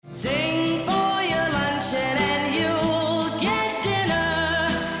Sing for your luncheon and you'll get dinner.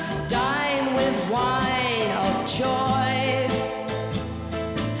 Dine with wine of choice.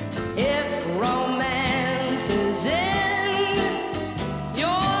 If romance is in your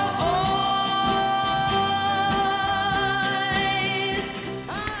voice.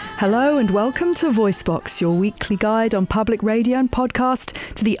 Hello and welcome to VoiceBox, your weekly guide on public radio and podcast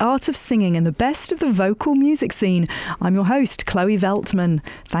to the art of singing and the best of the vocal music scene. I'm your host, Chloe Veltman.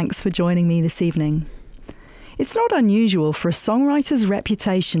 Thanks for joining me this evening. It's not unusual for a songwriter's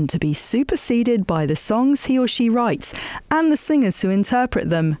reputation to be superseded by the songs he or she writes and the singers who interpret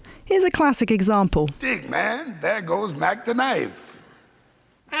them. Here's a classic example. Dig, man, there goes Mac the Knife.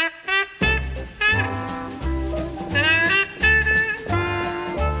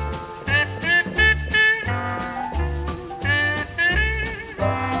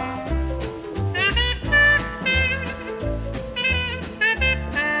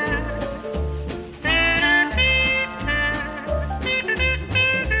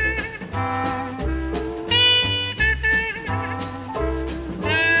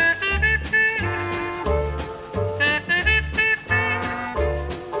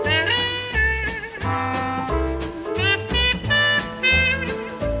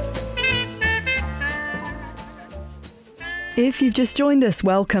 If you've just joined us,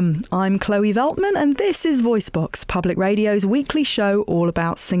 welcome. I'm Chloe Veltman and this is VoiceBox, Public Radio's weekly show all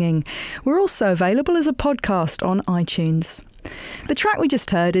about singing. We're also available as a podcast on iTunes. The track we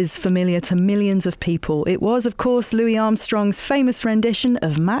just heard is familiar to millions of people. It was, of course, Louis Armstrong's famous rendition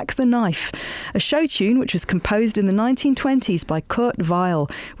of Mac the Knife, a show tune which was composed in the 1920s by Kurt Weill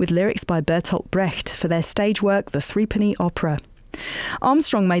with lyrics by Bertolt Brecht for their stage work The Threepenny Opera.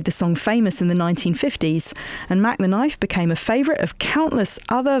 Armstrong made the song famous in the 1950s, and Mac the Knife became a favourite of countless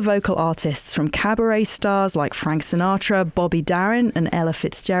other vocal artists, from cabaret stars like Frank Sinatra, Bobby Darin and Ella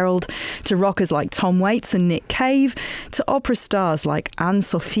Fitzgerald, to rockers like Tom Waits and Nick Cave, to opera stars like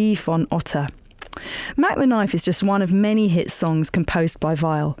Anne-Sophie von Otter. Mac the Knife is just one of many hit songs composed by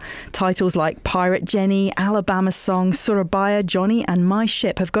Weill. Titles like Pirate Jenny, Alabama Song, Surabaya, Johnny and My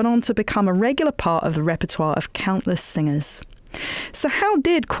Ship have gone on to become a regular part of the repertoire of countless singers. So how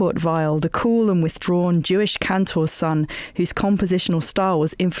did Kurt Weill, the cool and withdrawn Jewish cantor's son, whose compositional style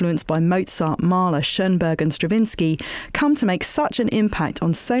was influenced by Mozart, Mahler, Schoenberg and Stravinsky, come to make such an impact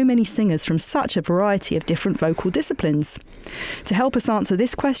on so many singers from such a variety of different vocal disciplines? To help us answer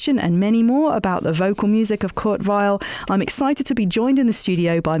this question and many more about the vocal music of Kurt Weill, I'm excited to be joined in the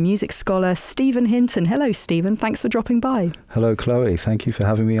studio by music scholar Stephen Hinton. Hello, Stephen. Thanks for dropping by. Hello, Chloe. Thank you for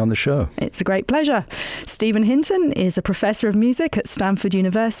having me on the show. It's a great pleasure. Stephen Hinton is a professor of music at Stanford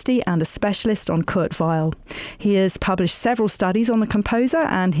University and a specialist on Kurt Weill. He has published several studies on the composer,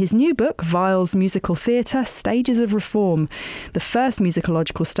 and his new book, Weill's Musical Theatre, Stages of Reform, the first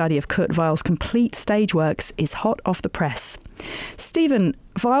musicological study of Kurt Weill's complete stage works, is hot off the press. Stephen,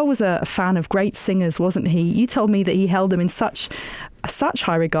 Weill was a fan of great singers, wasn't he? You told me that he held them in such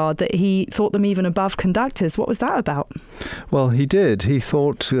high regard that he thought them even above conductors. What was that about? Well, he did. He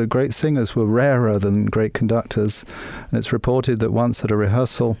thought great singers were rarer than great conductors. And it's reported that once at a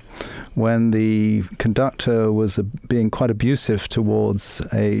rehearsal, when the conductor was being quite abusive towards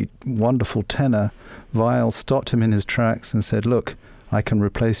a wonderful tenor, Weill stopped him in his tracks and said, "Look, I can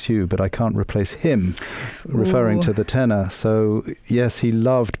replace you, but I can't replace him," referring to the tenor. So, yes, he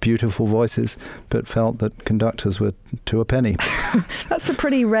loved beautiful voices, but felt that conductors were to a penny. That's a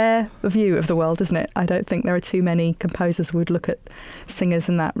pretty rare view of the world, isn't it? I don't think there are too many composers who would look at singers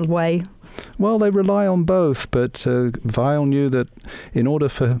in that way. Well, they rely on both, but Weill knew that in order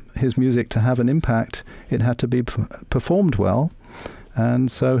for his music to have an impact, it had to be performed well. And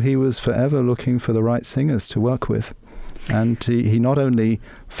so he was forever looking for the right singers to work with. And he not only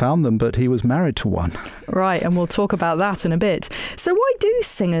found them, but he was married to one. Right, and we'll talk about that in a bit. So why do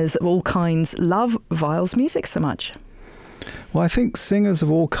singers of all kinds love Weill's music so much? Well, I think singers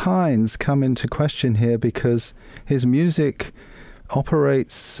of all kinds come into question here because his music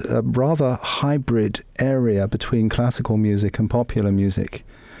operates a rather hybrid area between classical music and popular music.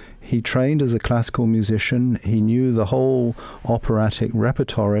 He trained as a classical musician. He knew the whole operatic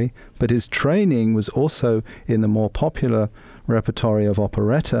repertory, but his training was also in the more popular repertory of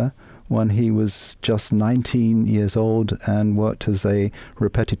operetta when he was just 19 years old and worked as a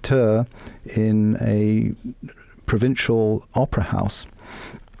repetiteur in a provincial opera house.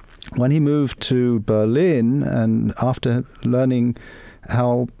 When he moved to Berlin, and after learning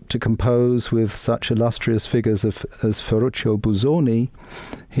how to compose with such illustrious figures as Ferruccio Busoni,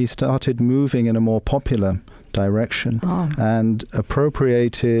 he started moving in a more popular direction and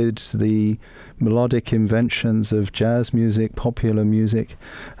appropriated the melodic inventions of jazz music, popular music.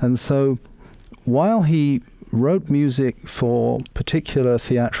 And so while he wrote music for particular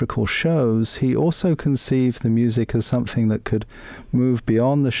theatrical shows, he also conceived the music as something that could move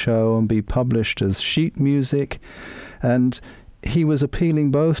beyond the show and be published as sheet music. And he was appealing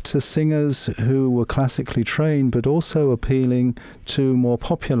both to singers who were classically trained, but also appealing to more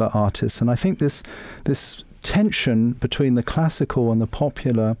popular artists. And I think this tension between the classical and the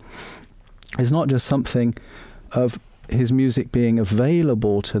popular is not just something of his music being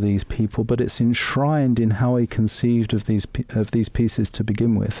available to these people, but it's enshrined in how he conceived of these pieces to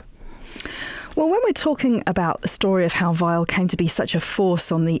begin with. Well, when we're talking about the story of how Weill came to be such a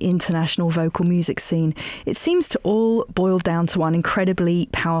force on the international vocal music scene, it seems to all boil down to one incredibly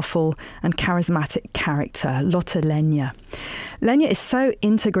powerful and charismatic character, Lotte Lenya. Lenya is so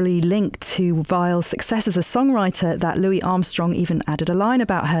integrally linked to Weill's success as a songwriter that Louis Armstrong even added a line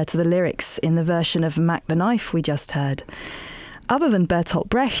about her to the lyrics in the version of Mac the Knife we just heard. Other than Bertolt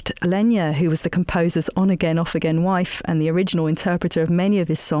Brecht, Lenya, who was the composer's on-again, off-again wife and the original interpreter of many of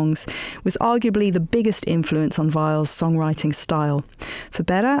his songs, was arguably the biggest influence on Weill's songwriting style. For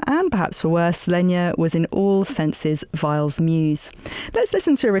better and perhaps for worse, Lenya was in all senses Weill's muse. Let's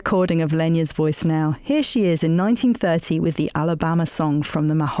listen to a recording of Lenya's voice now. Here she is in 1930 with the Alabama song from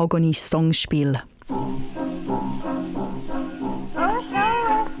the Mahogany Songspiel.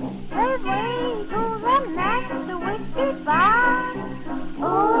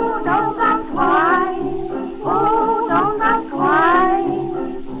 Oh, don't ask why. Oh, don't ask why.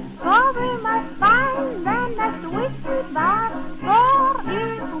 For we must find the next whiskey bar. For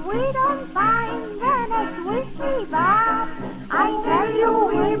if we don't find the next whiskey bar, I tell you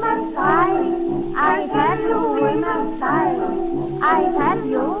women sigh. I tell you women sigh. I tell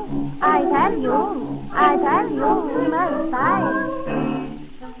you, I tell you, I tell you women sigh.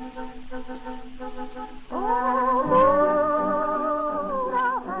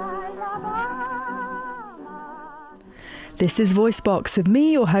 This is VoiceBox with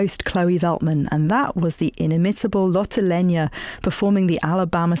me, your host, Chloe Veltman, and that was the inimitable Lotte Lenya performing the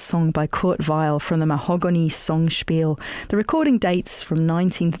Alabama song by Kurt Weill from the Mahogany Songspiel. The recording dates from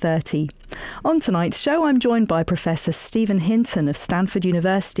 1930. On tonight's show, I'm joined by Professor Stephen Hinton of Stanford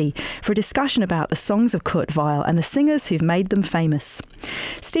University for a discussion about the songs of Kurt Weill and the singers who've made them famous.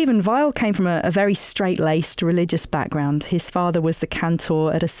 Stephen, Weill came from a very straight-laced religious background. His father was the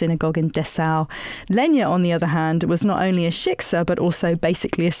cantor at a synagogue in Dessau. Lenya, on the other hand, was not only a shiksa, but also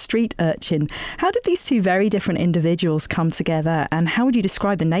basically a street urchin. How did these two very different individuals come together, and how would you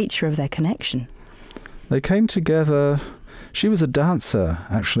describe the nature of their connection? They came together. She was a dancer,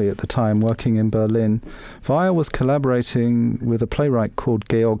 actually, at the time, working in Berlin. Weill was collaborating with a playwright called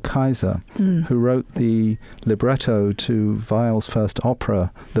Georg Kaiser, who wrote the libretto to Weill's first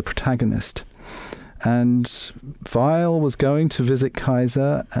opera, The Protagonist. And Weill was going to visit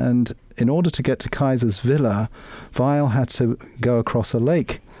Kaiser, and in order to get to Kaiser's villa, Weill had to go across a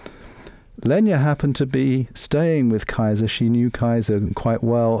lake. Lenya happened to be staying with Kaiser. She knew Kaiser quite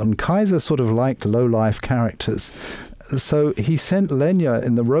well, and Kaiser sort of liked low-life characters. So he sent Lenya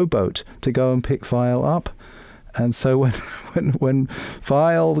in the rowboat to go and pick Weill up. And so when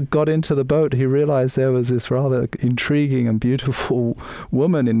Weill got into the boat, he realized there was this rather intriguing and beautiful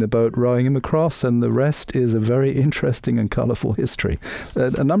woman in the boat rowing him across, and the rest is a very interesting and colorful history.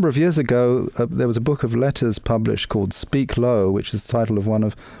 A number of years ago, there was a book of letters published called Speak Low, which is the title of one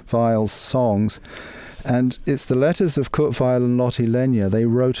of Weill's songs. And it's the letters of Kurt Weill and Lotte Lenya. They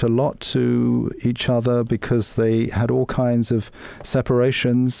wrote a lot to each other because they had all kinds of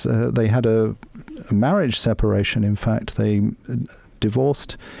separations. They had a marriage separation, in fact. They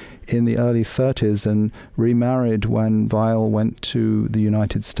divorced in the early 30s and remarried when Weill went to the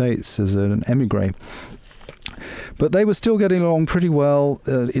United States as an émigré. But they were still getting along pretty well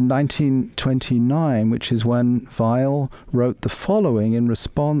in 1929, which is when Weill wrote the following in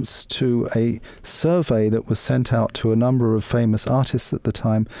response to a survey that was sent out to a number of famous artists at the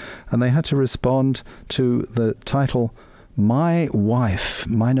time, and they had to respond to the title My Wife,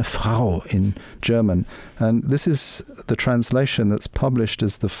 Meine Frau in German. And this is the translation that's published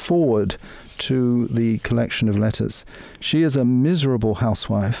as the foreword to the collection of letters. She is a miserable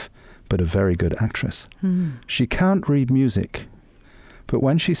housewife, but a very good actress. She can't read music, but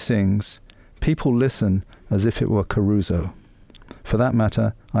when she sings, people listen as if it were Caruso. For that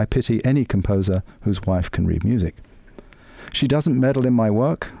matter, I pity any composer whose wife can read music. She doesn't meddle in my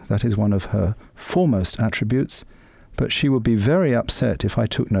work, that is one of her foremost attributes, but she would be very upset if I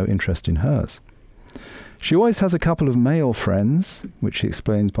took no interest in hers. She always has a couple of male friends, which she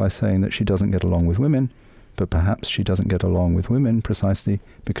explains by saying that she doesn't get along with women. but perhaps she doesn't get along with women precisely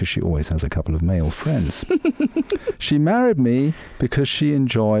because she always has a couple of male friends. She married me because she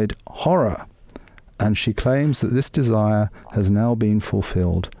enjoyed horror, and she claims that this desire has now been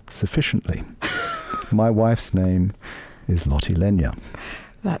fulfilled sufficiently. My wife's name is Lotte Lenya.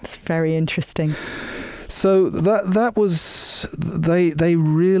 That's very interesting. So that was, they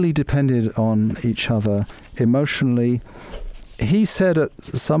really depended on each other emotionally. He said at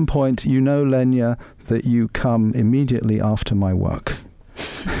some point, you know, Lenya, that you come immediately after my work.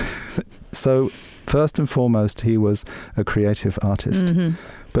 So first and foremost, he was a creative artist. Mm-hmm.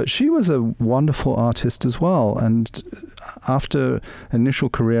 But she was a wonderful artist as well. And after an initial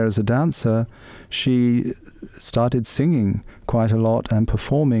career as a dancer, she started singing quite a lot and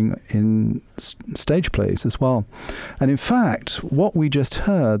performing in stage plays as well. And in fact, what we just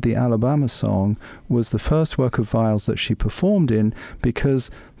heard, the Alabama song, was the first work of Weil's that she performed in, because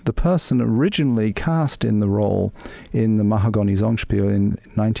the person originally cast in the role in the Mahagoni Songspiel in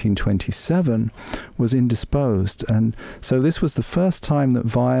 1927 was indisposed. And so this was the first time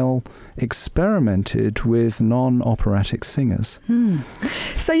that Weil experimented with non-operatic singers.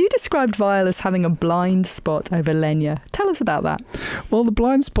 So you described Weil as having a blind spot over Lenya. Tell us about that. Well, the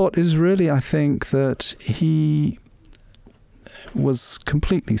blind spot is really, I think, that he was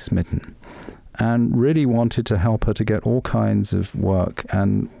completely smitten and really wanted to help her to get all kinds of work,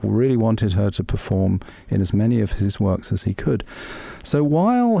 and really wanted her to perform in as many of his works as he could. So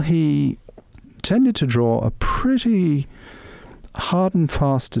while he tended to draw a pretty hard and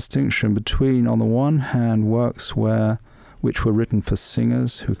fast distinction between, on the one hand, works which were written for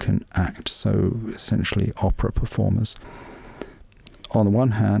singers who can act, so essentially opera performers, on the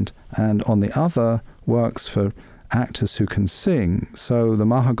one hand, and on the other, works for actors who can sing. So the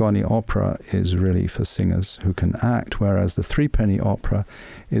Mahagoni opera is really for singers who can act, whereas the Threepenny opera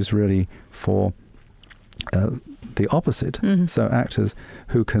is really for the opposite. Mm-hmm. So actors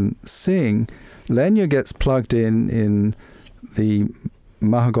who can sing. Lenya gets plugged in the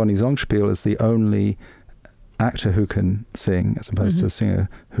Mahagoni Songspiel as the only actor who can sing, as opposed to a singer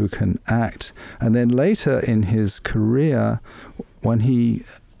who can act. And then later in his career, when he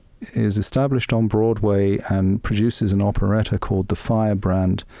is established on Broadway and produces an operetta called The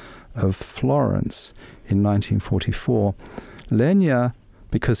Firebrand of Florence in 1944, Lenya,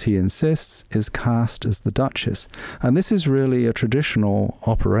 because he insists, is cast as the Duchess. And this is really a traditional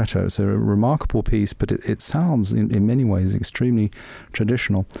operetta. It's a remarkable piece, but it sounds in many ways extremely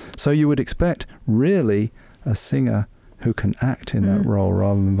traditional. So you would expect really a singer who can act in that role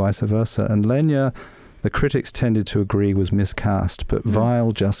rather than vice versa. And Lenya, the critics tended to agree, was miscast, but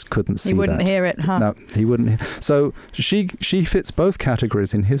Weil just couldn't see that. He wouldn't hear it, huh? No, he wouldn't. So she fits both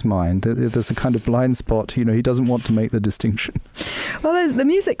categories in his mind. There's a kind of blind spot. You know, he doesn't want to make the distinction. Well, the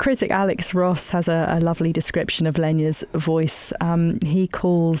music critic Alex Ross has a lovely description of Lenya's voice. He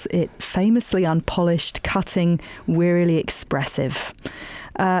calls it famously unpolished, cutting, wearily expressive.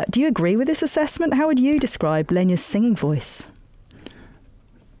 Do you agree with this assessment? How would you describe Lenya's singing voice?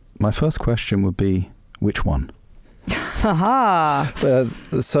 My first question would be, which one? Aha!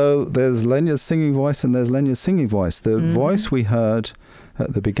 So there's Lenya's singing voice and there's Lenya's singing voice. The voice we heard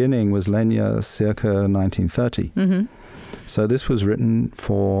at the beginning was Lenya circa 1930. Mm-hmm. So this was written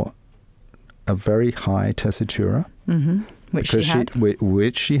for a very high tessitura. Mm-hmm.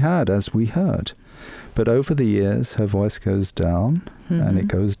 Which she had, as we heard. But over the years, her voice goes down and it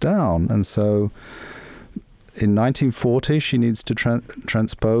goes down. And so in 1940, she needs to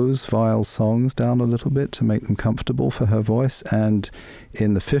transpose Weil's songs down a little bit to make them comfortable for her voice. And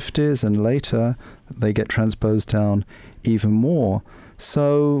in the 50s and later, they get transposed down even more.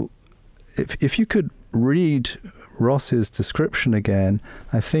 So if you could read Ross's description again,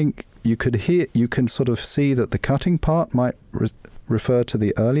 I think you can sort of see that the cutting part might refer to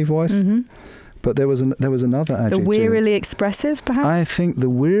the early voice. Mm-hmm. But there was another adjective. The wearily expressive, perhaps? I think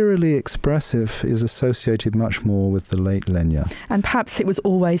the wearily expressive is associated much more with the late Lenya. And perhaps it was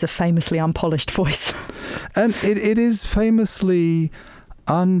always a famously unpolished voice. And it is famously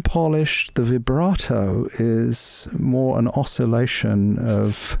unpolished. The vibrato is more an oscillation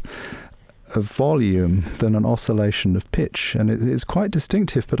of volume than an oscillation of pitch, and it's quite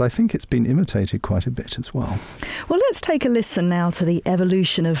distinctive, but I think it's been imitated quite a bit as well. Well, let's take a listen now to the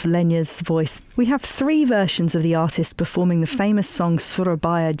evolution of Lenya's voice. We have 3 versions of the artist performing the famous song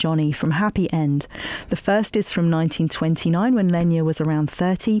Surabaya Johnny from Happy End. The first is from 1929 when Lenya was around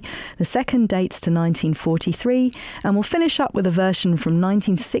 30, the second dates to 1943, and we'll finish up with a version from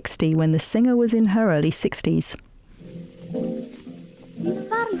 1960 when the singer was in her early 60s. Ich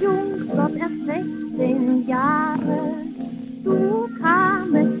war jung, dort erst 16 Jahre. Du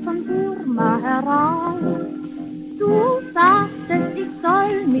kamest von Burma heraus.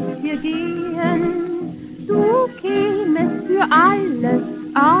 wir gehen, du kämest für alles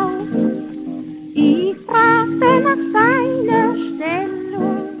auf. Ich fragte nach seiner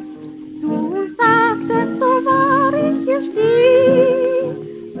Stellung, du sagtest, so wahr ich dir steh,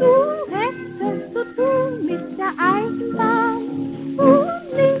 du hättest zu tun mit der Eisenbahn und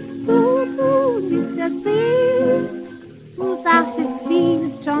nichts zu tun mit der See. Du sagtest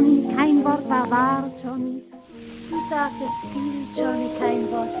viel, Johnny, kein Wort war wahr, Johnny. Du sagtest viel, Johnny, kein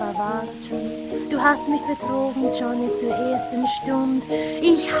Wort war wahr, Johnny. Du hast mich betrogen, Johnny, zur ersten Stunde.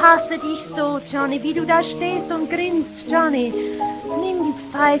 Ich hasse dich so, Johnny, wie du da stehst und grinst, Johnny. Nimm die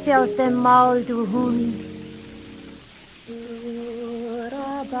Pfeife aus dem Maul, du Hund.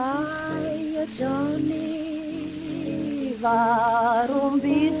 Surabaya, Johnny, warum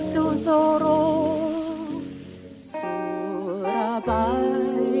bist du so rot? Surabaya,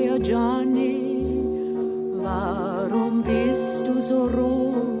 Johnny, warum bist du so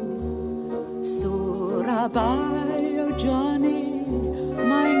rot? Surabaya, Johnny,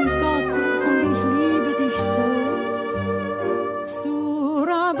 mein Gott, und ich liebe dich so.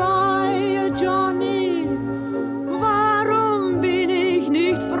 Surabaya, Johnny, warum bin ich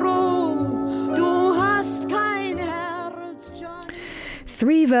nicht froh? Du hast kein Herz, Johnny.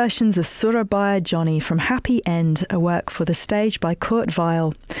 3 versions of Surabaya Johnny from Happy End, a work for the stage by Kurt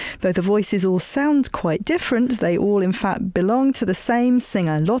Weill. Though the voices all sound quite different, they all in fact belong to the same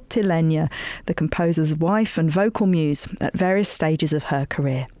singer, Lotte Lenya, the composer's wife and vocal muse at various stages of her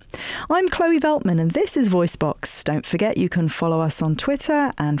career. I'm Chloe Veltman and this is VoiceBox. Don't forget you can follow us on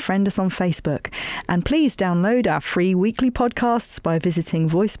Twitter and friend us on Facebook. And please download our free weekly podcasts by visiting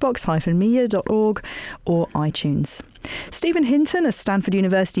voicebox-media.org or iTunes. Stephen Hinton, a Stanford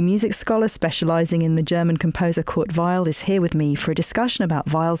University music scholar specialising in the German composer Kurt Weill, is here with me for a discussion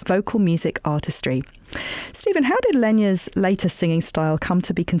about Weill's vocal music artistry. Stephen, how did Lenya's later singing style come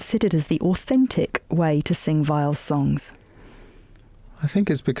to be considered as the authentic way to sing Weill's songs? I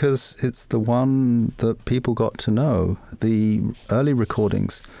think it's because it's the one that people got to know. The early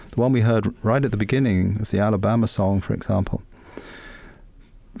recordings, the one we heard right at the beginning of the Alabama song, for example,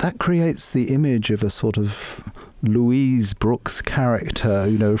 that creates the image of a sort of Louise Brooks character,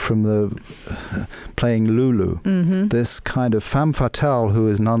 you know, from the playing Lulu. Mm-hmm. This kind of femme fatale who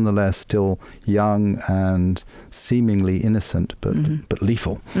is nonetheless still young and seemingly innocent, but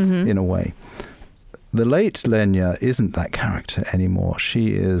lethal in a way. The late Lenya isn't that character anymore.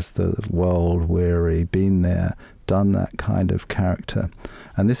 She is the world-weary, been there, done that kind of character.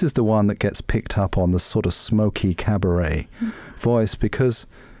 And this is the one that gets picked up on the sort of smoky cabaret voice, because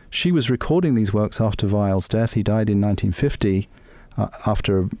she was recording these works after Weill's death. He died in 1950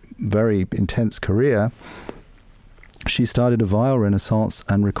 after a very intense career. She started a Weill Renaissance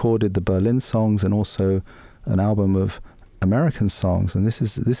and recorded the Berlin songs and also an album of American songs, and this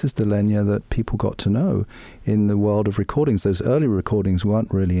is the Lenya that people got to know in the world of recordings. Those early recordings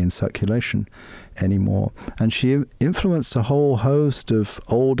weren't really in circulation anymore, and she influenced a whole host of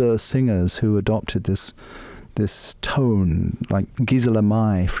older singers who adopted this tone, like Gisela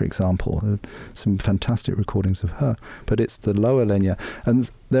May, for example. Some fantastic recordings of her, but it's the lower Lenya, and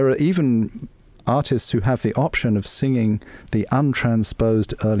there are even artists who have the option of singing the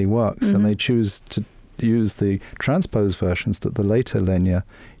untransposed early works, and they choose to use the transposed versions that the later Lenya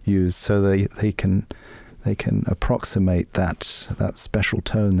used, so they can approximate that special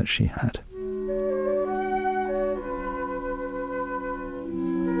tone that she had.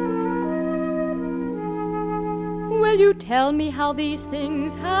 Will you tell me how these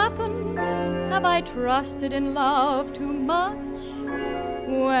things happen? Have I trusted in love too much?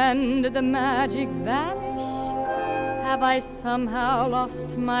 When did the magic vanish? Have I somehow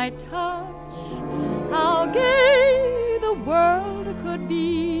lost my touch? How gay the world could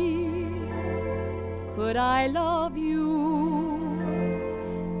be. Could I love you?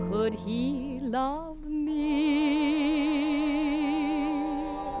 Could he love me?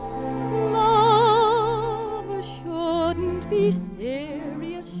 Love shouldn't be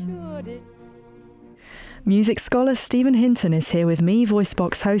serious, should it? Music scholar Stephen Hinton is here with me,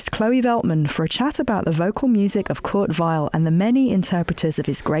 VoiceBox host Chloe Veltman, for a chat about the vocal music of Kurt Weill and the many interpreters of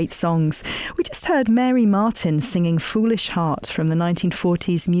his great songs. We just heard Mary Martin singing Foolish Heart from the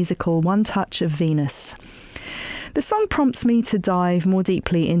 1940s musical One Touch of Venus. The song prompts me to dive more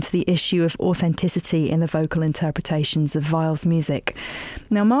deeply into the issue of authenticity in the vocal interpretations of Weill's music.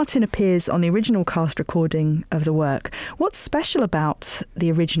 Now, Martin appears on the original cast recording of the work. What's special about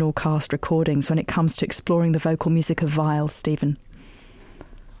the original cast recordings when it comes to exploring the vocal music of Weill, Stephen?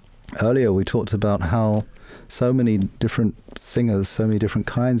 Earlier we talked about how so many different singers, so many different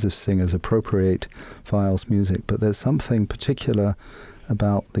kinds of singers appropriate Weill's music, but there's something particular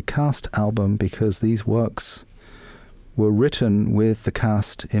about the cast album because these works were written with the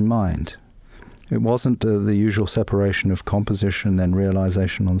cast in mind. It wasn't the usual separation of composition and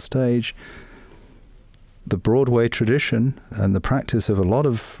realization on stage. The Broadway tradition and the practice of a lot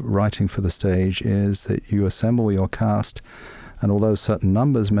of writing for the stage is that you assemble your cast, and although certain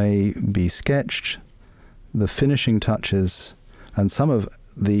numbers may be sketched, the finishing touches and some of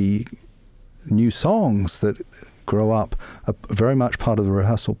the new songs that grow up are very much part of the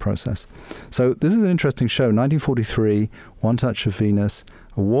rehearsal process. So this is an interesting show, 1943, One Touch of Venus,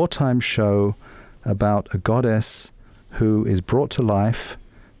 a wartime show about a goddess who is brought to life.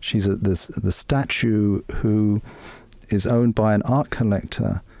 She's the statue who is owned by an art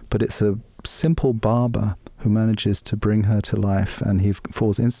collector, but it's a simple barber who manages to bring her to life, and he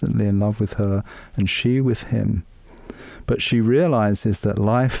falls instantly in love with her and she with him. But she realizes that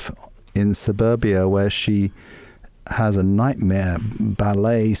life in suburbia, where she has a nightmare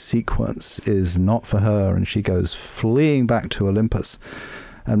ballet sequence, is not for her, and she goes fleeing back to Olympus.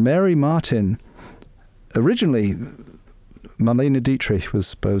 And Mary Martin, originally Marlene Dietrich was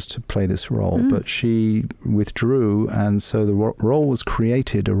supposed to play this role, but she withdrew, and so the role was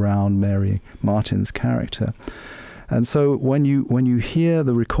created around Mary Martin's character. And so when you hear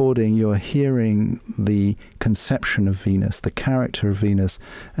the recording, you're hearing the conception of Venus, the character of Venus,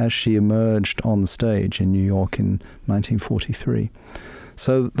 as she emerged on the stage in New York in 1943.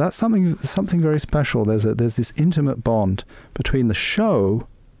 So that's something very special. There's this intimate bond between the show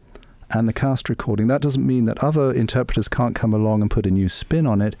and the cast recording. That doesn't mean that other interpreters can't come along and put a new spin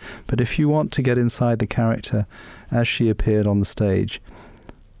on it, but if you want to get inside the character as she appeared on the stage,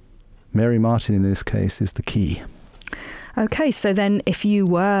 Mary Martin in this case is the key. Okay, so then if you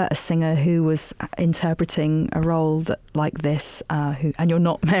were a singer who was interpreting a role like this, and you're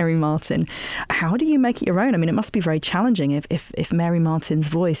not Mary Martin, how do you make it your own? I mean, it must be very challenging if Mary Martin's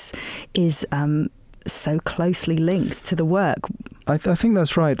voice is so closely linked to the work. I think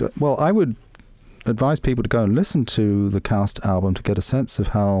that's right. Well, I would advise people to go and listen to the cast album to get a sense of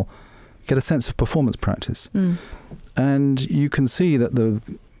performance practice. And you can see that the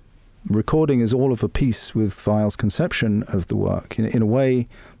recording is all of a piece with Weill's conception of the work. In a way,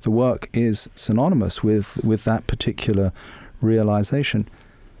 the work is synonymous with that particular realization.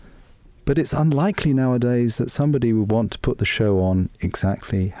 But it's unlikely nowadays that somebody would want to put the show on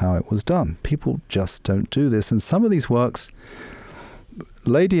exactly how it was done. People just don't do this. And some of these works,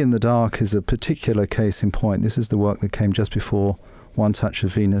 Lady in the Dark is a particular case in point. This is the work that came just before One Touch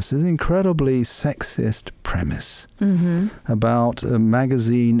of Venus. Is an incredibly sexist premise about a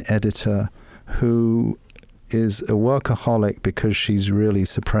magazine editor who is a workaholic because she's really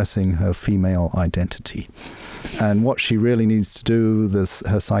suppressing her female identity. And what she really needs to do,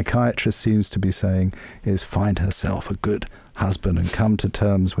 her psychiatrist seems to be saying, is find herself a good husband and come to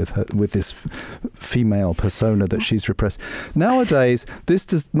terms with this female persona that she's repressed. Nowadays, this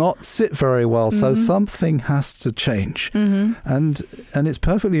does not sit very well, so something has to change. And it's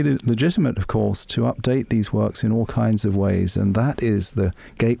perfectly legitimate, of course, to update these works in all kinds of ways, and that is the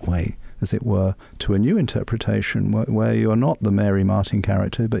gateway, as it were, to a new interpretation where you're not the Mary Martin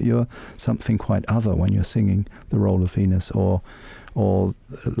character, but you're something quite other when you're singing the role of Venus, or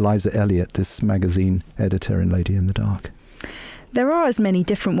Liza Elliott, this magazine editor in Lady in the Dark. There are as many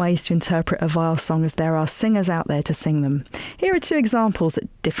different ways to interpret a Weill song as there are singers out there to sing them. Here are two examples at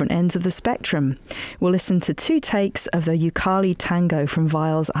different ends of the spectrum. We'll listen to two takes of the Ucali Tango from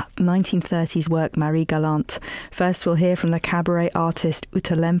Weill's 1930s work Marie Galante. First we'll hear from the cabaret artist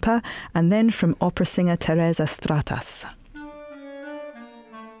Uta Lemper, and then from opera singer Teresa Stratas.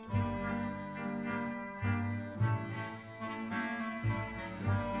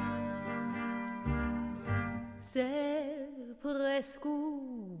 C'est presque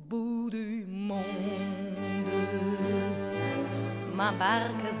au bout du monde, ma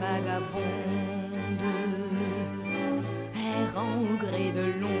barque vagabonde errant au gré de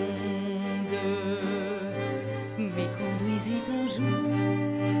l'onde me conduisit un jour.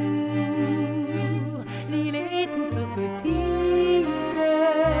 L'île est toute petite,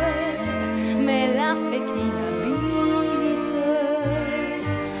 mais la fée qui l'habite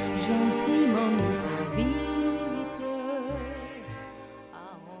gentiment nous invite.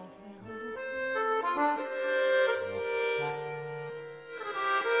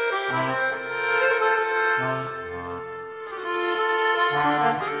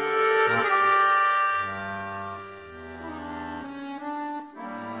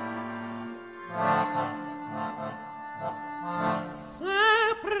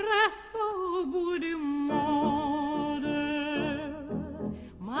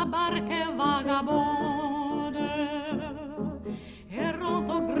 Barche vagabonde, errant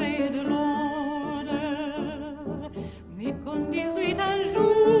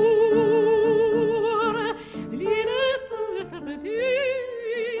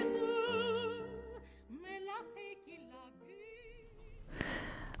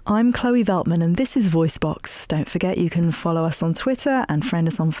I'm Chloe Veltman and this is VoiceBox. Don't forget you can follow us on Twitter and friend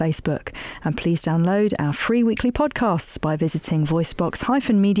us on Facebook. And please download our free weekly podcasts by visiting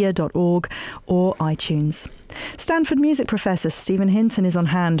voicebox-media.org or iTunes. Stanford music professor Stephen Hinton is on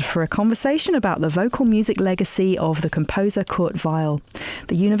hand for a conversation about the vocal music legacy of the composer Kurt Weill.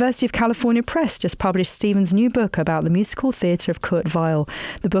 The University of California Press just published Stephen's new book about the musical theatre of Kurt Weill.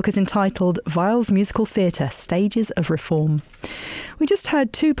 The book is entitled Weill's Musical Theatre, Stages of Reform. We just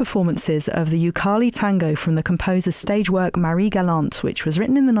heard two performances of the Yukali Tango from the composer's stage work Marie Galante, which was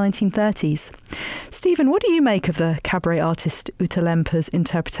written in the 1930s. Stephen, what do you make of the cabaret artist Ute Lemper's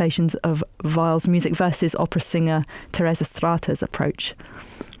interpretations of Weill's music versus opera singer Teresa Strata's approach?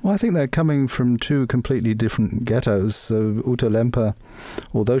 Well, I think they're coming from two completely different ghettos. So Ute Lemper,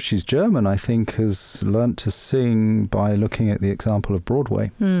 although she's German, I think has learnt to sing by looking at the example of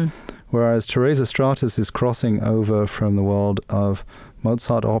Broadway. Whereas Teresa Stratas is crossing over from the world of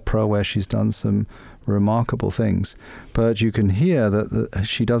Mozart opera, where she's done some remarkable things. But you can hear that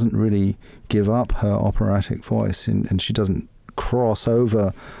she doesn't really give up her operatic voice, and she doesn't cross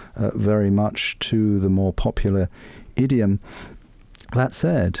over very much to the more popular idiom. That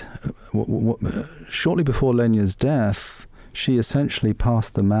said, shortly before Lenya's death, she essentially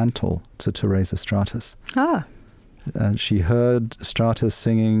passed the mantle to Teresa Stratas. And she heard Stratas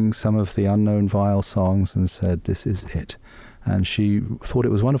singing some of the unknown Weill songs and said, this is it. And she thought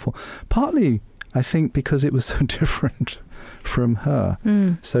it was wonderful. Partly, I think, because it was so different from her.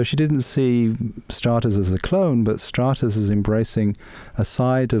 So she didn't see Stratas as a clone, but Stratas as embracing a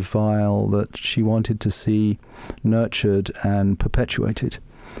side of Weill that she wanted to see nurtured and perpetuated.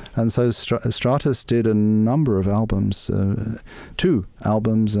 And so Stratas did a number of albums, 2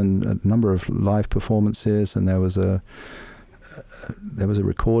 albums and a number of live performances, and there was a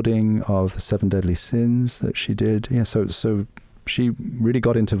recording of the 7 Deadly Sins that she did. Yeah, so she really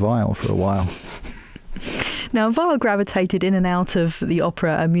got into Weill for a while. Now, Weill gravitated in and out of the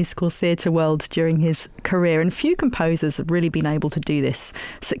opera and musical theatre world during his career, and few composers have really been able to do this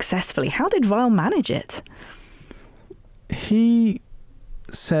successfully. How did Weill manage it? He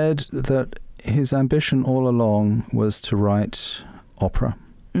said that his ambition all along was to write opera,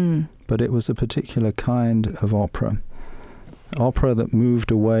 but it was a particular kind of opera that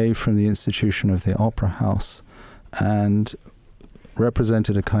moved away from the institution of the opera house and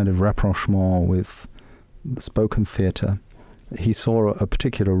represented a kind of rapprochement with spoken theatre. He saw a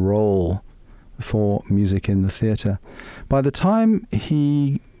particular role for music in the theatre. By the time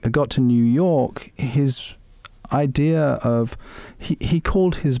he got to New York, his idea of, he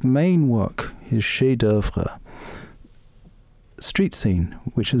called his main work, his chef-d'oeuvre, Street Scene,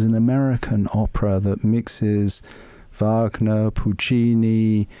 which is an American opera that mixes Wagner,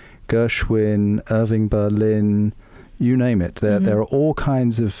 Puccini, Gershwin, Irving Berlin, you name it. There are all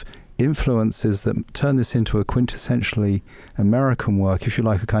kinds of influences that turn this into a quintessentially American work, if you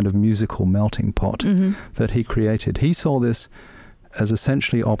like, a kind of musical melting pot that he created. He saw this as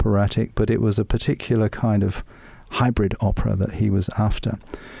essentially operatic, but it was a particular kind of hybrid opera that he was after.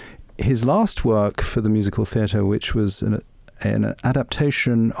 His last work for the musical theatre, which was an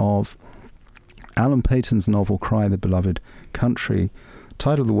adaptation of Alan Paton's novel Cry the Beloved Country, the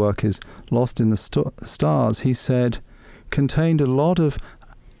title of the work is Lost in the Stars, he said, contained a lot of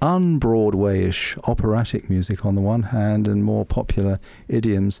un-Broadway-ish operatic music on the one hand and more popular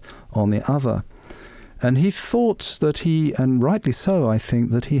idioms on the other. And he thought that he, and rightly so, I think,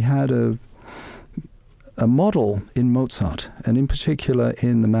 that he had a model in Mozart, and in particular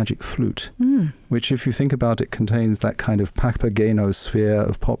in the Magic Flute, which, if you think about it, contains that kind of Papageno sphere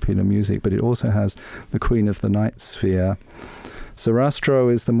of popular music, but it also has the Queen of the Night sphere.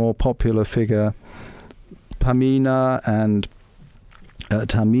 Sarastro is the more popular figure. Pamina and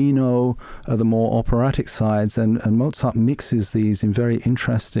Tamino are the more operatic sides, and Mozart mixes these in very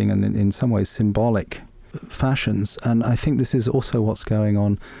interesting and in some ways symbolic fashions. And I think this is also what's going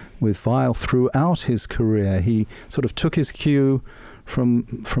on with Weill throughout his career. He sort of took his cue from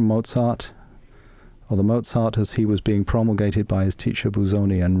Mozart, or the Mozart as he was being promulgated by his teacher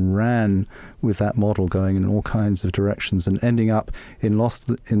Busoni, and ran with that model, going in all kinds of directions and ending up in Lost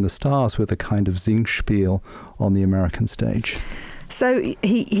in the Stars with a kind of Singspiel on the American stage. So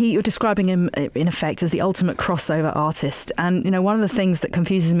you're describing him, in effect, as the ultimate crossover artist. And, you know, one of the things that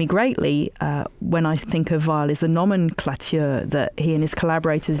confuses me greatly when I think of Weill is the nomenclature that he and his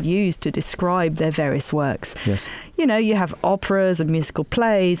collaborators used to describe their various works. Yes. You know, you have operas and musical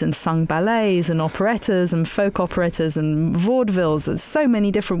plays and sung ballets and operettas and folk operettas and vaudevilles. There's so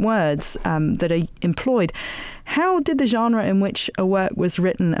many different words that are employed. How did the genre in which a work was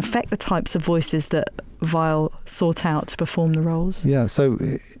written affect the types of voices that Weill sought out to perform the roles? Yeah, so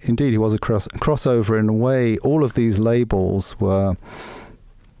indeed he was a crossover in a way. All of these labels were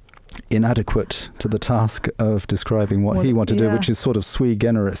inadequate to the task of describing what he wanted to do, which is sort of sui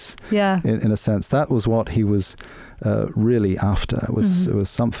generis in a sense. That was what he was really after. It was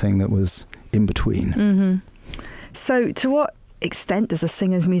something that was in between. Mm-hmm. So to what extent does a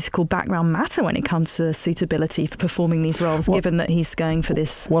singer's musical background matter when it comes to suitability for performing these roles, given that he's going for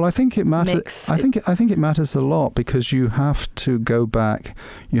this? Well, I think it matters. Mix? I think it matters a lot, because you have to go back,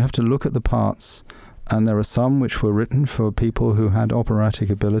 you have to look at the parts, and there are some which were written for people who had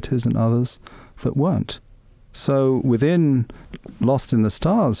operatic abilities and others that weren't. So within Lost in the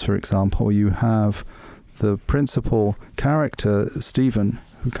Stars, for example, you have the principal character, Stephen,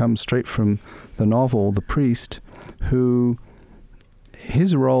 who comes straight from the novel, The Priest, who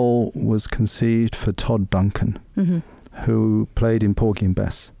his role was conceived for Todd Duncan, who played in Porgy and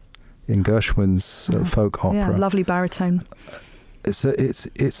Bess, in Gershwin's folk opera. Yeah, lovely baritone.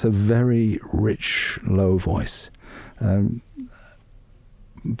 It's a very rich, low voice. Weill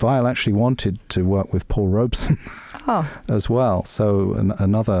actually wanted to work with Paul Robeson as well, so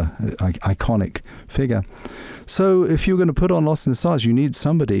another iconic figure. So if you're going to put on Lost in the Stars, you need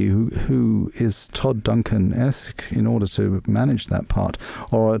somebody who is Todd Duncan-esque in order to manage that part.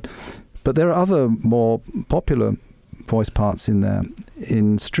 But there are other more popular voice parts in there.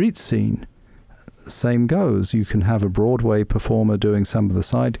 In Street Scene, same goes. You can have a Broadway performer doing some of the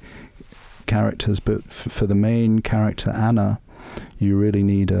side characters, but for the main character, Anna, you really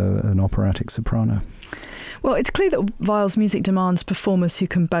need an operatic soprano. Well, it's clear that Weill's music demands performers who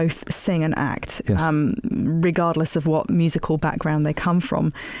can both sing and act, regardless of what musical background they come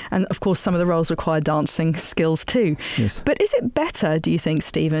from. And of course, some of the roles require dancing skills too. Yes. But is it better, do you think,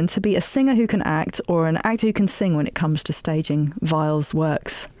 Stephen, to be a singer who can act or an actor who can sing when it comes to staging Weill's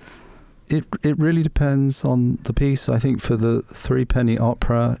works? It really depends on the piece. I think for the Threepenny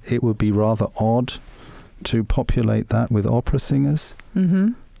Opera, it would be rather odd to populate that with opera singers. Mm-hmm.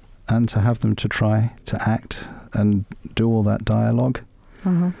 And to have them to try to act and do all that dialogue.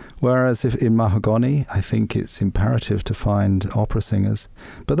 Whereas if in Mahagoni, I think it's imperative to find opera singers.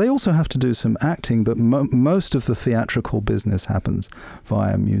 But they also have to do some acting, but most of the theatrical business happens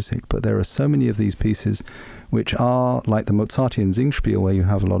via music. But there are so many of these pieces which are like the Mozartian Singspiel, where you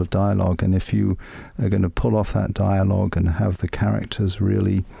have a lot of dialogue. And if you are going to pull off that dialogue and have the characters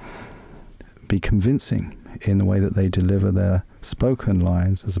really be convincing in the way that they deliver their spoken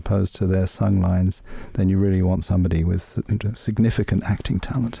lines as opposed to their sung lines, then you really want somebody with significant acting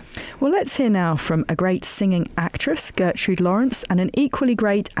talent. Well, let's hear now from a great singing actress, Gertrude Lawrence, and an equally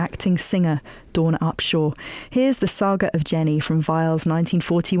great acting singer, Dawn Upshaw. Here's the saga of Jenny from Weill's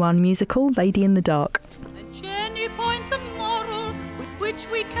 1941 musical, Lady in the Dark. And Jenny points a moral with which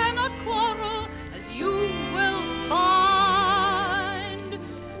we cannot quarrel, as you will find.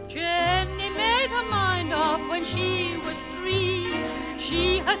 Jenny made her mind up when she was 3.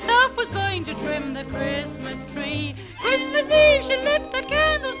 She herself was going to trim the Christmas tree. Christmas Eve she lit the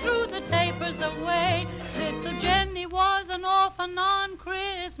candles, threw the tapers away. Little Jenny was an orphan on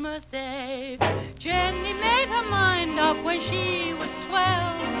Christmas Day. Jenny made her mind up when she was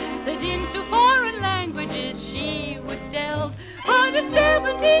 12 that into foreign languages she would delve. But at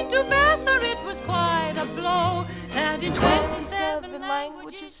 17 to Vassar it was quite a blow that in 27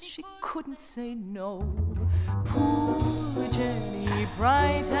 languages she couldn't say no. Poor Jenny,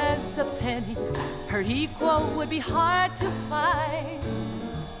 bright as a penny, her equal would be hard to find.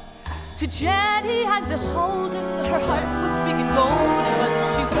 To Jenny I'm beholden, her heart was big and golden, but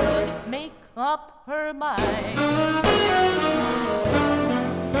she wouldn't make up her mind.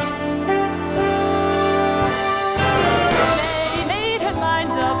 Jenny made her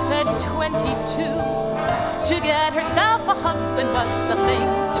mind up at 22. To get herself a husband was the thing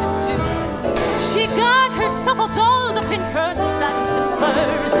to do. She got herself all dolled up in her satins and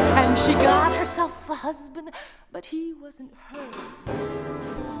furs, and she got herself a husband, but he wasn't hers.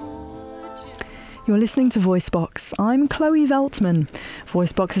 You're listening to VoiceBox. I'm Chloe Veltman.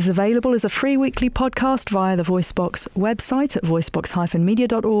 VoiceBox is available as a free weekly podcast via the VoiceBox website at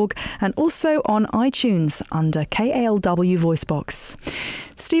voicebox-media.org and also on iTunes under KALW VoiceBox.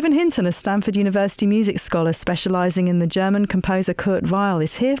 Stephen Hinton, a Stanford University music scholar specialising in the German composer Kurt Weill,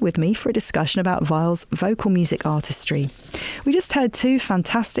 is here with me for a discussion about Weill's vocal music artistry. We just heard two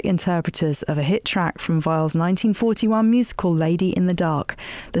fantastic interpreters of a hit track from Weill's 1941 musical Lady in the Dark,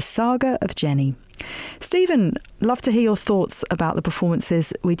 The Saga of Jenny. Stephen, love to hear your thoughts about the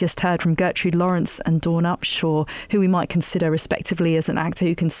performances we just heard from Gertrude Lawrence and Dawn Upshaw, who we might consider respectively as an actor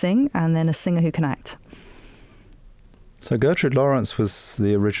who can sing and then a singer who can act. So Gertrude Lawrence was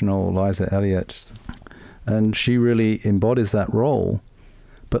the original Liza Elliott, and she really embodies that role.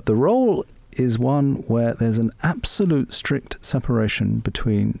 But the role is one where there's an absolute strict separation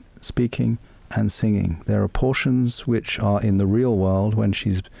between speaking and singing. There are portions which are in the real world when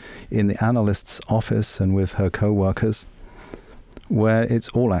she's in the analyst's office and with her co-workers, where it's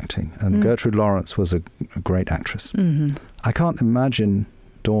all acting. And Gertrude Lawrence was a great actress. Mm-hmm. I can't imagine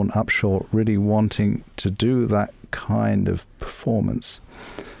Dawn Upshaw really wanting to do that kind of performance.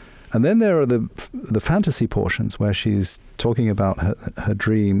 And then there are the fantasy portions where she's talking about her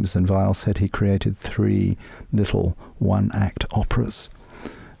dreams, and Weill said he created 3 little one-act operas.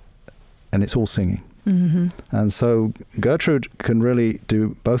 And it's all singing. Mm-hmm. And so Gertrude can really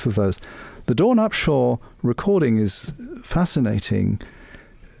do both of those. The Dawn Upshaw recording is fascinating.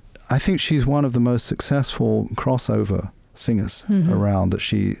 I think she's one of the most successful crossover singers around, that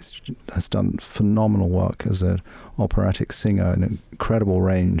she has done phenomenal work as an operatic singer, an incredible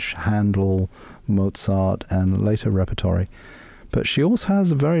range, Handel, Mozart, and later repertory. But she also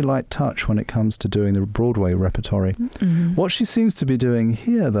has a very light touch when it comes to doing the Broadway repertory. Mm-hmm. What she seems to be doing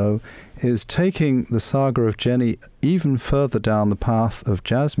here, though, is taking the saga of Jenny even further down the path of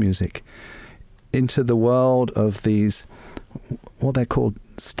jazz music into the world of these, what they're called,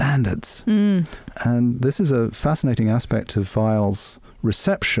 standards. And this is a fascinating aspect of Weill's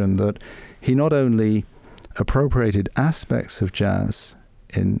reception, that he not only appropriated aspects of jazz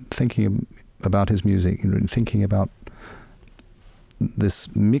in thinking about his music, in thinking about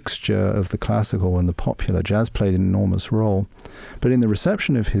this mixture of the classical and the popular. Jazz played an enormous role. But in the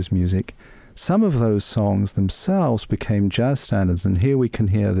reception of his music, some of those songs themselves became jazz standards. And here we can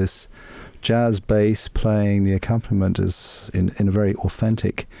hear this jazz bass playing the accompaniment as in a very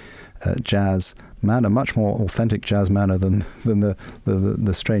authentic jazz manner, much more authentic jazz manner than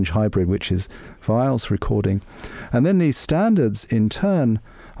the strange hybrid, which is Weill's recording. And then these standards, in turn,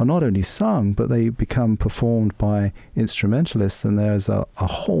 are not only sung, but they become performed by instrumentalists, and there's a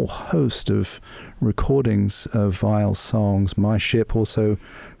whole host of recordings of Weill's songs. My Ship, also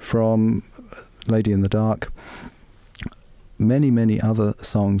from Lady in the Dark. Many, many other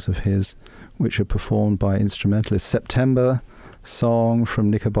songs of his which are performed by instrumentalists. September song from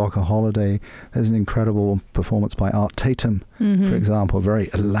Knickerbocker Holiday. There's an incredible performance by Art Tatum, for example, a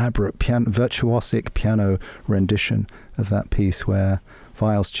very elaborate virtuosic piano rendition of that piece, where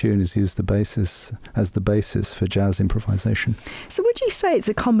Weill's tune is used as the basis for jazz improvisation. So would you say it's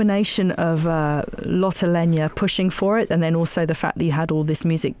a combination of Lotte Lenya pushing for it, and then also the fact that you had all this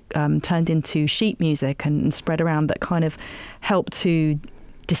music turned into sheet music and spread around, that kind of helped to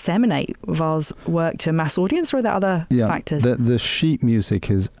disseminate Weill's work to a mass audience, or are there other factors? The sheet music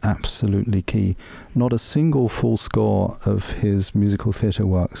is absolutely key. Not a single full score of his musical theatre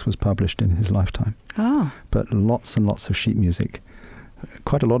works was published in his lifetime. Oh. But lots and lots of sheet music.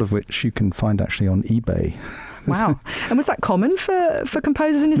 Quite a lot of which you can find actually on eBay. Wow. And was that common for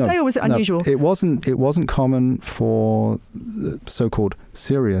composers in his day, or was it unusual? No, it wasn't common for the so-called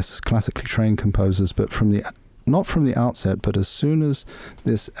serious classically trained composers, but not from the outset, but as soon as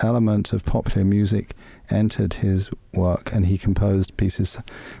this element of popular music entered his work and he composed pieces,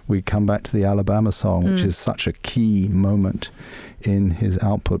 we come back to the Alabama song, which is such a key moment in his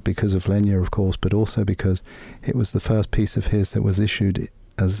output because of Lenya, of course, but also because it was the first piece of his that was issued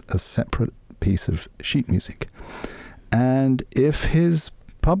as a separate piece of sheet music. And if his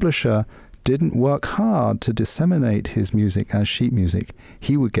publisher didn't work hard to disseminate his music as sheet music,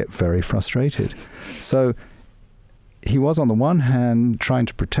 he would get very frustrated. So he was, on the one hand, trying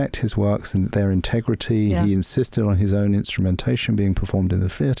to protect his works and their integrity. Yeah. He insisted on his own instrumentation being performed in the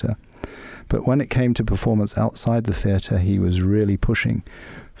theatre. But when it came to performance outside the theatre, he was really pushing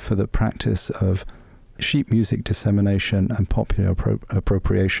for the practice of sheet music dissemination and popular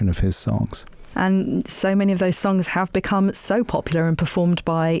appropriation of his songs. And so many of those songs have become so popular and performed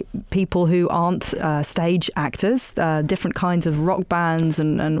by people who aren't stage actors, different kinds of rock bands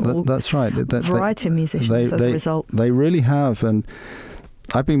and all. That's right. Variety of musicians as a result. They really have. And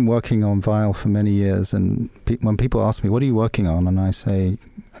I've been working on Weill for many years. And when people ask me, what are you working on? And I say,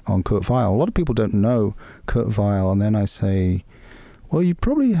 on Kurt Weill. A lot of people don't know Kurt Weill. And then I say, well, you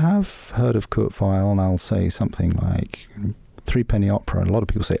probably have heard of Kurt Weill. And I'll say something like Threepenny Opera, and a lot of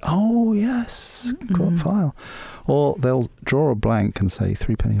people say, oh yes, Kurt Weill, or they'll draw a blank and say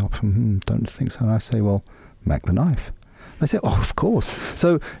Threepenny Opera, don't think so. And I say, well, Mac the Knife. They say, oh, of course.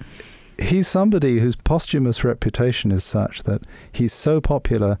 So he's somebody whose posthumous reputation is such that he's so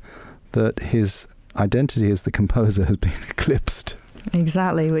popular that his identity as the composer has been eclipsed.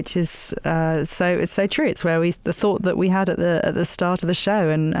 Exactly, which is it's so true. It's where the thought that we had at the start of the show,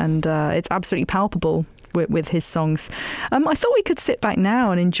 and it's absolutely palpable with his songs. I thought we could sit back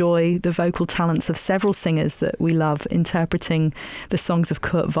now and enjoy the vocal talents of several singers that we love interpreting the songs of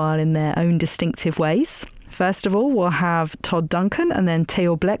Kurt Weill in their own distinctive ways. First of all, we'll have Todd Duncan, and then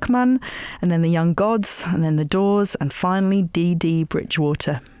Theo Bleckmann, and then the Young Gods, and then the Doors, and finally Dee Dee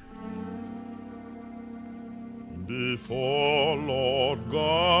Bridgewater. Before Lord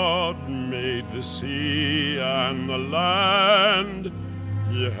God made the sea and the land,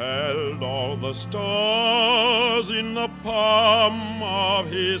 He held all the stars in the palm of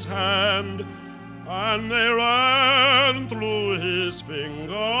His hand, and they ran through His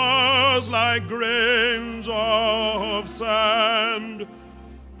fingers like grains of sand.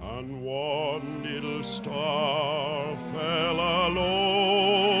 And one little star fell alone.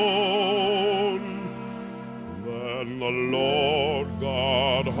 Then the Lord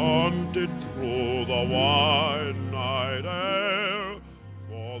God hunted through the wide night air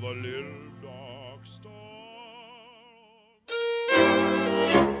for the little dark star.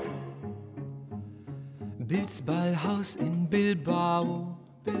 Bills Ballhaus in Bilbao,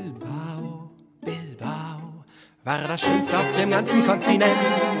 Bilbao, Bilbao war das Schönste auf dem ganzen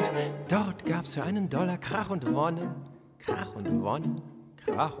Kontinent. Dort gab's für $1 Krach und Wonne, Krach und Wonne,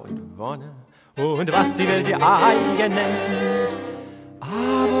 Krach und Wonne und was die Welt ihr eigen nennt.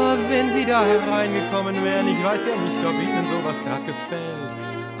 Aber wenn Sie da hereingekommen wären, ich weiß ja nicht, ob Ihnen sowas grad gefällt.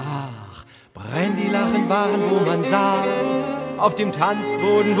 Ach, Brandylachen waren, wo man saß, auf dem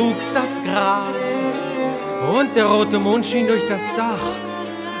Tanzboden wuchs das Gras. Und der rote Mond schien durch das Dach.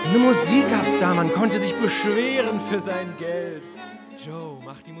 Ne Musik gab's da, man konnte sich beschweren für sein Geld. Joe,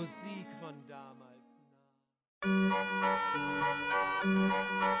 mach die Musik von damals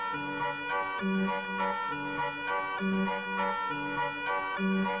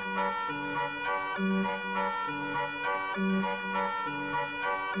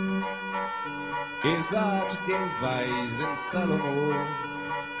Ihr saht den weisen Salomo,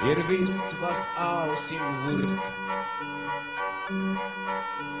 ihr wisst, was aus ihm wurde.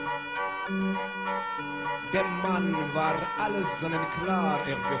 Dem Mann war alles sonnenklar,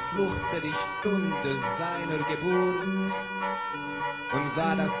 er verfluchte die Stunde seiner Geburt und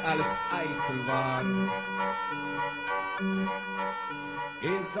sah, dass alles eitel war.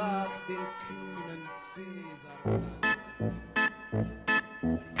 Ihr saht den kühnen Cäsar.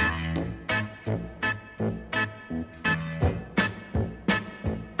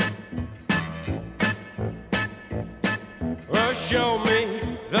 Show me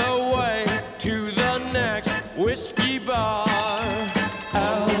the way to the next whiskey bar.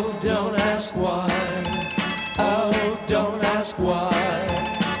 Oh, don't ask why. Oh, don't ask why.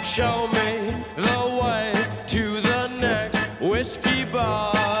 Show me the way to the next whiskey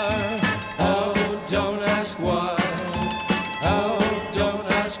bar. Oh, don't ask why. Oh, don't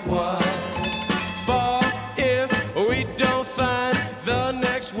ask why. For if we don't find the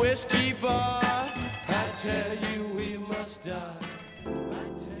next whiskey bar, I tell you we must die.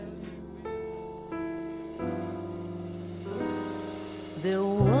 There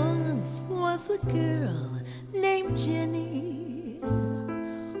once was a girl named Jenny,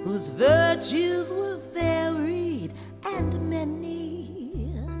 whose virtues were varied and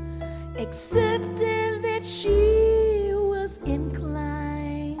many, excepting that she was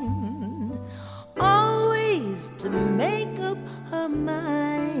inclined always to make up her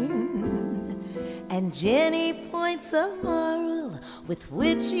mind. And Jenny points a moral with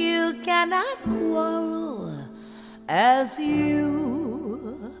which you cannot quarrel, as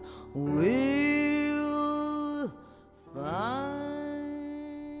you will find.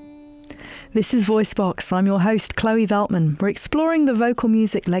 This is VoiceBox. I'm your host, Chloe Veltman. We're exploring the vocal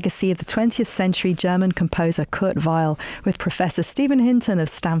music legacy of the 20th century German composer Kurt Weill with Professor Stephen Hinton of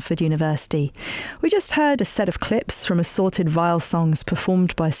Stanford University. We just heard a set of clips from assorted Weill songs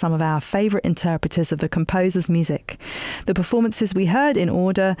performed by some of our favourite interpreters of the composer's music. The performances we heard in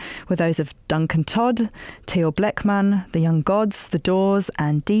order were those of Duncan Todd, Theo Bleckmann, the Young Gods, the Doors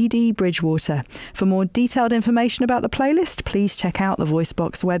and Dee Dee Bridgewater. For more detailed information about the playlist, please check out the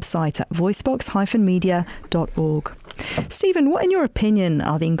VoiceBox website at voicebox-media.org. Stephen, what in your opinion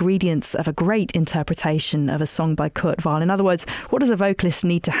are the ingredients of a great interpretation of a song by Kurt Weill? In other words, what does a vocalist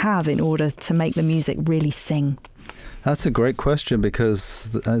need to have in order to make the music really sing? That's a great question because,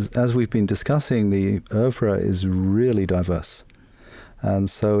 as we've been discussing, the oeuvre is really diverse. And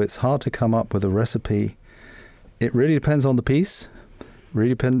so it's hard to come up with a recipe. It really depends on the piece,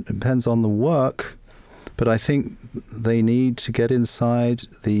 really depends on the work, but I think they need to get inside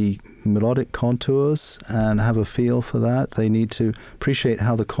the melodic contours and have a feel for that. They need to appreciate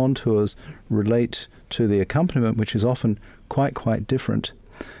how the contours relate to the accompaniment, which is often quite different.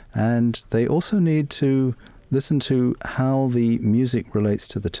 And they also need to listen to how the music relates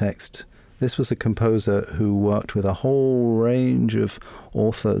to the text. This was a composer who worked with a whole range of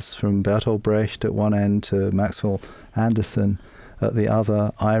authors, from Bertolt Brecht at one end to Maxwell Anderson at the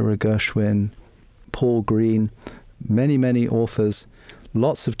other, Ira Gershwin, Paul Green, many, many authors,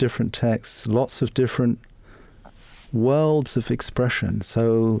 lots of different texts, lots of different worlds of expression.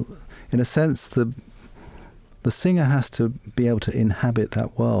 So, in a sense, the singer has to be able to inhabit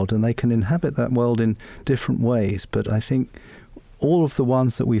that world, and they can inhabit that world in different ways. But I think all of the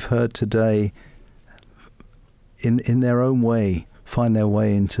ones that we've heard today, in their own way, find their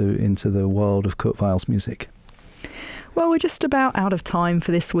way into the world of Kurt Weill's music. Well, we're just about out of time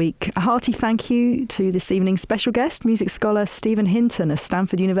for this week. A hearty thank you to this evening's special guest, music scholar Stephen Hinton of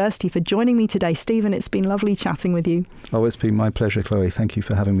Stanford University, for joining me today. Stephen, it's been lovely chatting with you. Oh, it's been my pleasure, Chloe. Thank you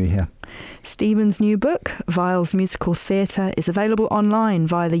for having me here. Stephen's new book, Weill's Musical Theatre, is available online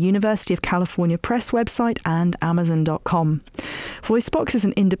via the University of California Press website and Amazon.com. VoiceBox is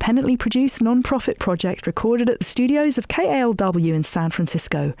an independently produced non-profit project recorded at the studios of KALW in San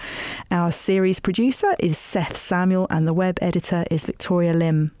Francisco. Our series producer is Seth Samuel and the web editor is Victoria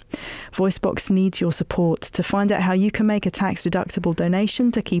Lim. VoiceBox needs your support. To find out how you can make a tax-deductible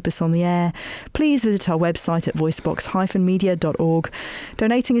donation to keep us on the air, please visit our website at voicebox-media.org.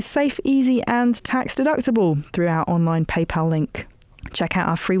 Donating is safe, easy and tax-deductible through our online PayPal link. Check out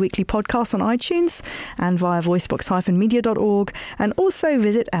our free weekly podcast on iTunes and via voicebox-media.org, and also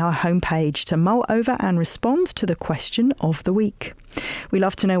visit our homepage to mull over and respond to the question of the week. We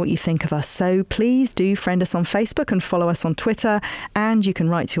love to know what you think of us, so please do friend us on Facebook and follow us on Twitter, and you can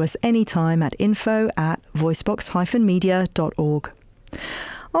write to us anytime at info@voicebox-media.org.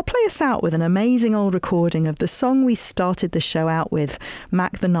 I'll play us out with an amazing old recording of the song we started the show out with,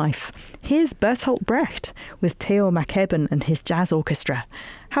 Mac the Knife. Here's Bertolt Brecht with Theo Mackeben and his jazz orchestra.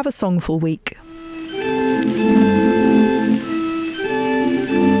 Have a songful week.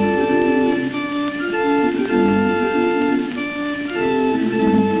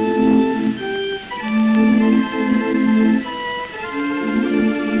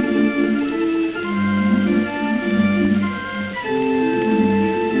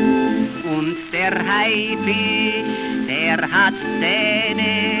 Der Haifisch, der hat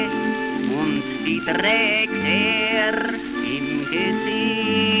Zähne und die trägt er im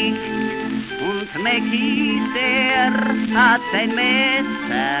Gesicht. Und Mäckis, der hat ein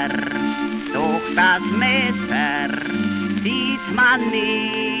Messer, doch das Messer sieht man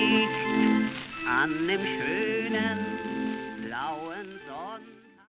nicht an dem schönen